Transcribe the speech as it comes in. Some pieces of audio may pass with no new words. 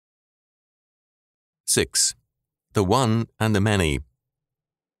6. The one and the many.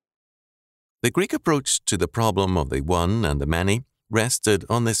 The Greek approach to the problem of the one and the many rested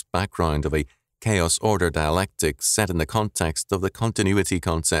on this background of a chaos-order dialectic set in the context of the continuity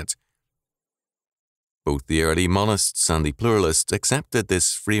concept. Both the early monists and the pluralists accepted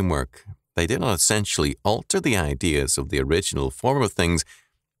this framework. They did not essentially alter the ideas of the original form of things,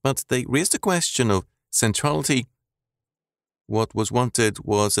 but they raised a question of centrality. What was wanted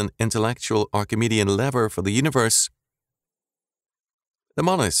was an intellectual Archimedean lever for the universe. The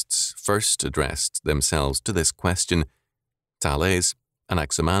monists first addressed themselves to this question. Thales,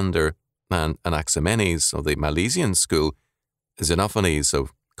 Anaximander, and Anaximenes of the Milesian school, Xenophanes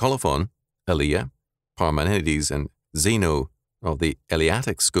of Colophon, Elia, Parmenides and Zeno of the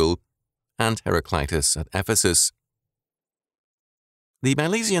Eleatic school, and Heraclitus at Ephesus. The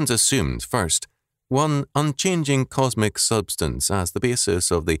Milesians assumed, first, one unchanging cosmic substance as the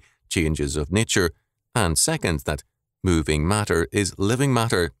basis of the changes of nature, and second, that moving matter is living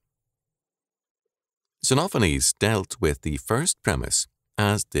matter. Xenophanes dealt with the first premise,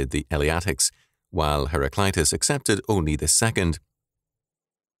 as did the Eleatics, while Heraclitus accepted only the second.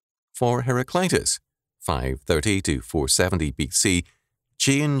 For Heraclitus, 530 to 470 BC,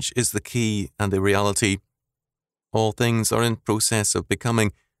 change is the key and the reality. All things are in process of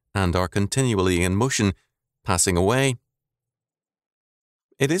becoming and are continually in motion, passing away.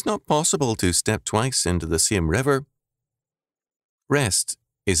 It is not possible to step twice into the same river. Rest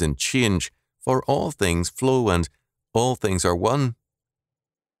is in change, for all things flow and all things are one.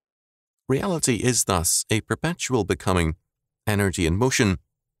 Reality is thus a perpetual becoming, energy in motion.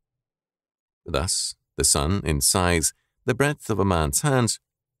 Thus, the sun, in size, the breadth of a man's hand,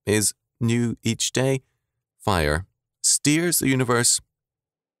 is new each day. Fire steers the universe.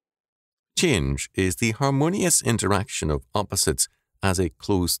 Change is the harmonious interaction of opposites as a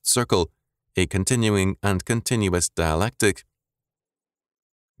closed circle, a continuing and continuous dialectic.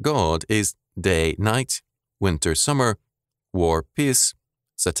 God is day-night, winter-summer, war-peace,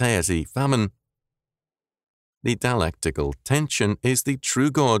 satiety-famine. The dialectical tension is the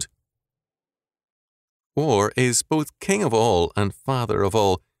true God. War is both king of all and father of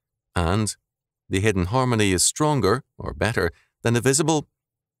all, and the hidden harmony is stronger, or better, than the visible.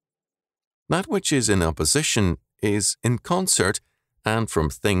 That which is in opposition is in concert, and from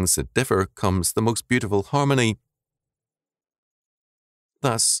things that differ comes the most beautiful harmony.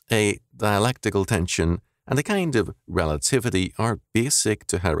 Thus, a dialectical tension and a kind of relativity are basic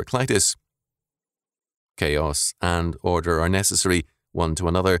to Heraclitus. Chaos and order are necessary, one to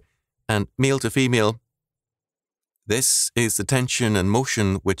another, and male to female. This is the tension and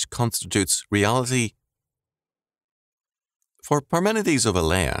motion which constitutes reality. For Parmenides of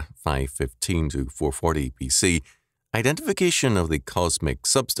Elea, 515 to 440 BC, identification of the cosmic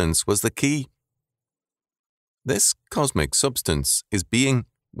substance was the key. This cosmic substance is being,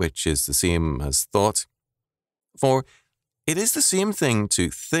 which is the same as thought. For it is the same thing to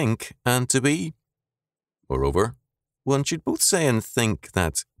think and to be. Moreover, one should both say and think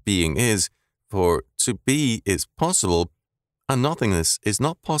that being is, for to be is possible, and nothingness is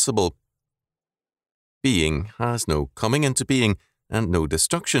not possible. Being has no coming into being, and no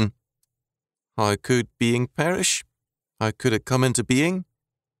destruction. How could being perish? How could it come into being?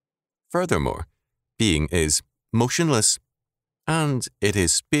 Furthermore, being is motionless, and it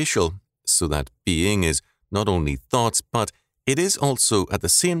is spatial, so that being is not only thought, but it is also at the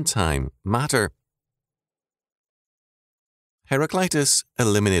same time matter. Heraclitus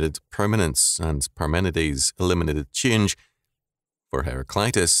eliminated permanence, and Parmenides eliminated change. For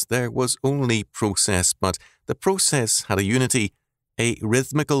Heraclitus, there was only process, but the process had a unity, a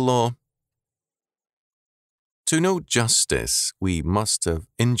rhythmical law. To know justice, we must have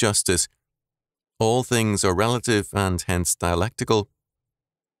injustice. All things are relative and hence dialectical.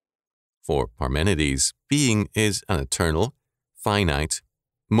 For Parmenides, being is an eternal, finite,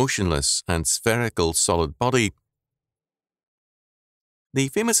 motionless and spherical solid body. The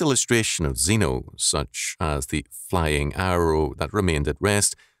famous illustration of Zeno, such as the flying arrow that remained at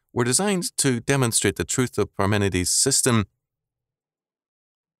rest, were designed to demonstrate the truth of Parmenides' system.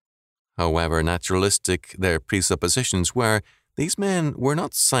 However naturalistic their presuppositions were, these men were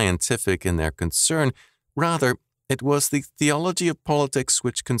not scientific in their concern. Rather, it was the theology of politics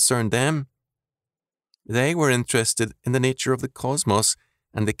which concerned them. They were interested in the nature of the cosmos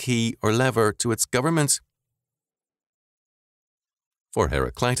and the key or lever to its government. For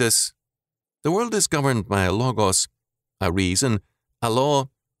Heraclitus, the world is governed by a logos, a reason, a law,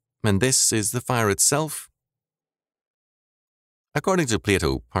 and this is the fire itself. According to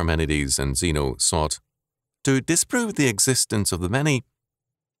Plato, Parmenides and Zeno sought to disprove the existence of the many.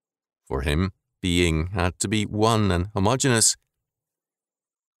 For him, Being had to be one and homogeneous.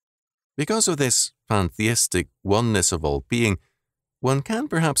 Because of this pantheistic oneness of all being, one can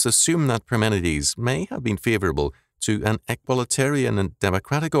perhaps assume that Parmenides may have been favourable to an equalitarian and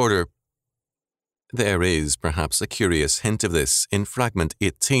democratic order. There is perhaps a curious hint of this in fragment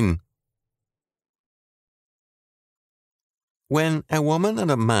 18. When a woman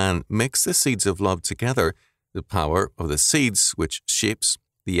and a man mix the seeds of love together, the power of the seeds, which shapes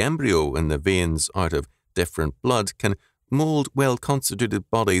the embryo in the veins out of different blood, can mould well-constituted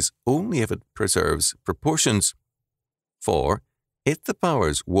bodies only if it preserves proportions. For, if the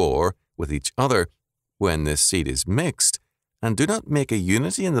powers war with each other when the seed is mixed, and do not make a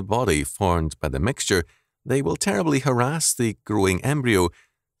unity in the body formed by the mixture, they will terribly harass the growing embryo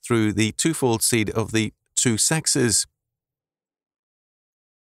through the twofold seed of the two sexes.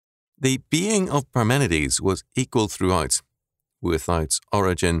 The being of Parmenides was equal throughout, without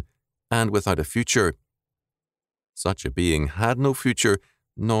origin and without a future. Such a being had no future,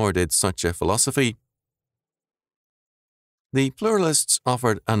 nor did such a philosophy. The pluralists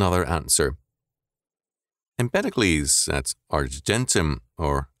offered another answer. Empedocles at Argentum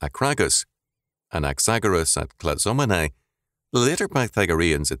or Acragus, Anaxagoras at Clazomenae, the later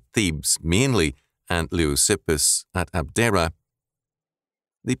Pythagoreans at Thebes mainly, and Leucippus at Abdera.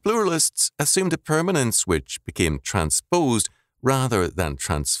 The pluralists assumed a permanence which became transposed rather than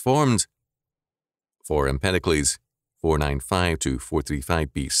transformed. For Empedocles, 495 to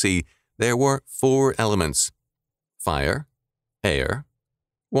 435 BC, there were 4 elements: fire, air,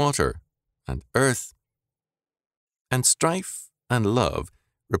 water, and earth. And strife and love,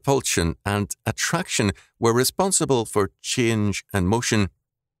 repulsion and attraction were responsible for change and motion.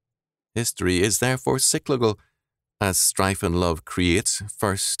 History is therefore cyclical, as strife and love create,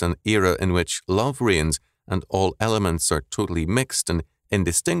 first, an era in which love reigns and all elements are totally mixed and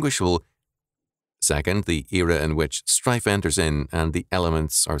indistinguishable. Second, the era in which strife enters in and the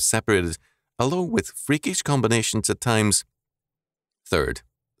elements are separated, although with freakish combinations at times. Third,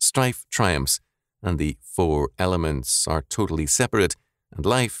 strife triumphs, and the 4 elements are totally separate, and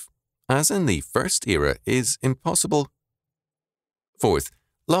life, as in the first era, is impossible. Fourth,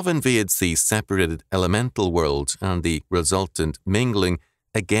 love invades the separated elemental world, and the resultant mingling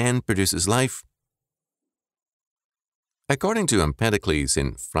again produces life. According to Empedocles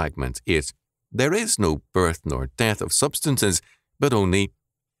in Fragment 8, there is no birth nor death of substances, but only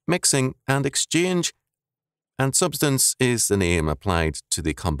mixing and exchange, and substance is the name applied to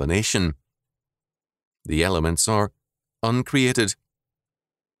the combination. The elements are uncreated.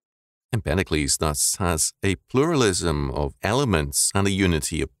 Empedocles thus has a pluralism of elements and a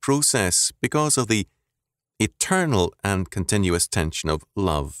unity of process because of the eternal and continuous tension of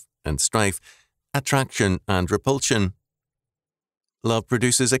love and strife, attraction and repulsion. Love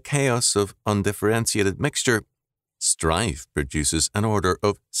produces a chaos of undifferentiated mixture. Strife produces an order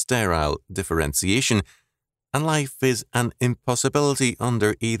of sterile differentiation, and life is an impossibility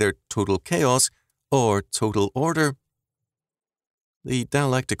under either total chaos or total order. The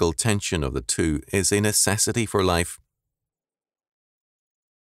dialectical tension of the two is a necessity for life.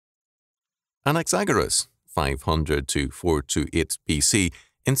 Anaxagoras, 500 to 428 BC,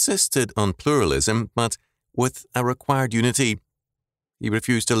 insisted on pluralism, but with a required unity. He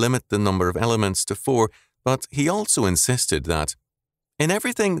refused to limit the number of elements to 4, but he also insisted that, in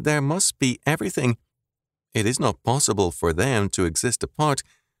everything there must be everything. It is not possible for them to exist apart,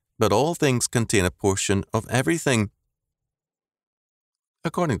 but all things contain a portion of everything.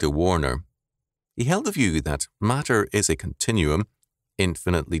 According to Warner, he held the view that matter is a continuum,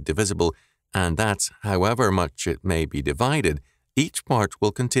 infinitely divisible, and that, however much it may be divided, each part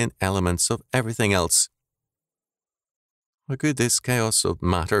will contain elements of everything else. How could this chaos of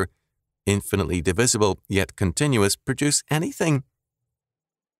matter, infinitely divisible yet continuous, produce anything?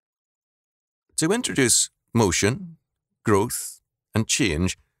 To introduce motion, growth, and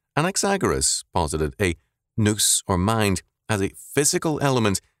change, Anaxagoras posited a nous or mind as a physical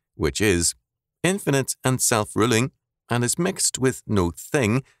element which is infinite and self-ruling and is mixed with no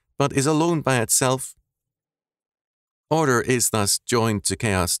thing but is alone by itself. Order is thus joined to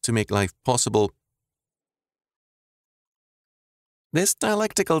chaos to make life possible. This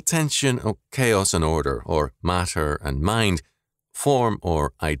dialectical tension of chaos and order, or matter and mind, form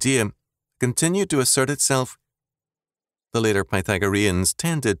or idea, continued to assert itself. The later Pythagoreans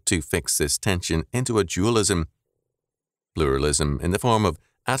tended to fix this tension into a dualism. Pluralism in the form of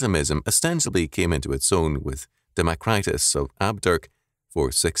atomism ostensibly came into its own with Democritus of Abderk,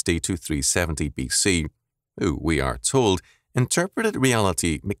 460 to 370 BC, who, we are told, interpreted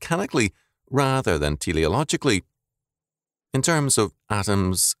reality mechanically rather than teleologically. In terms of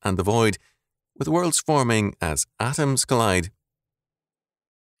atoms and the void, with worlds forming as atoms collide.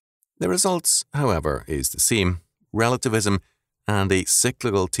 The result, however, is the same. Relativism and a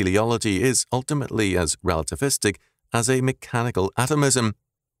cyclical teleology is ultimately as relativistic as a mechanical atomism.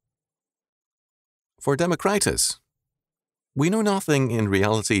 For Democritus, we know nothing in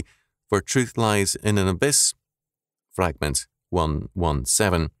reality, for truth lies in an abyss. Fragment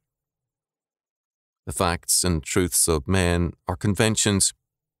 117. The facts and truths of men are conventions.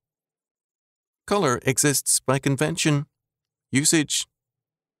 Colour exists by convention. Usage.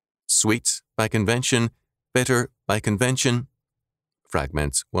 Sweet by convention. Bitter by convention.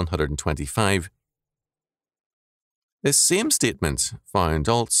 Fragment 125. This same statement, found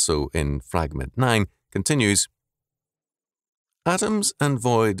also in Fragment 9, continues, atoms and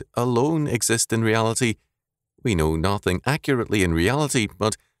void alone exist in reality. We know nothing accurately in reality,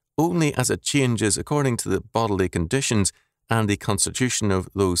 but only as it changes according to the bodily conditions and the constitution of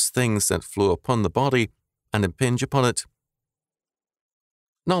those things that flow upon the body and impinge upon it.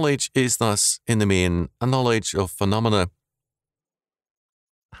 Knowledge is thus, in the main, a knowledge of phenomena.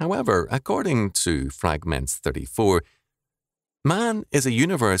 However, according to Fragment 34, man is a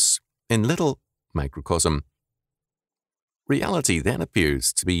universe in little microcosm. Reality then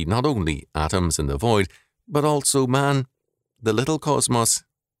appears to be not only atoms in the void, but also man, the little cosmos,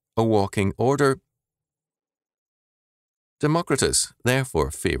 a walking order. Democritus therefore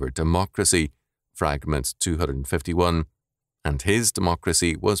favoured democracy, Fragment 251, and his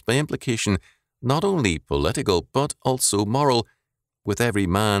democracy was by implication not only political but also moral, with every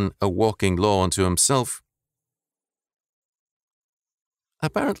man a walking law unto himself.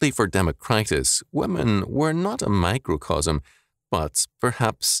 Apparently for Democritus, women were not a microcosm, but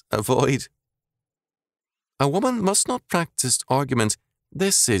perhaps a void. A woman must not practice argument.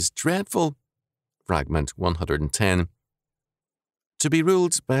 This is dreadful. Fragment 110. To be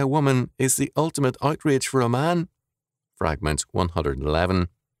ruled by a woman is the ultimate outrage for a man. Fragment 111.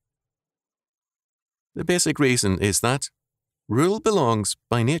 The basic reason is that rule belongs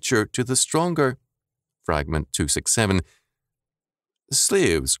by nature to the stronger. Fragment 267.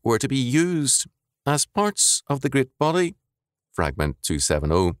 Slaves were to be used as parts of the great body. Fragment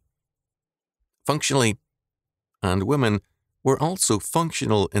 270. Functionally, and women were also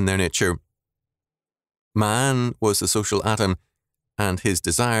functional in their nature. Man was the social atom, and his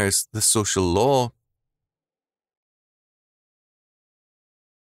desires the social law.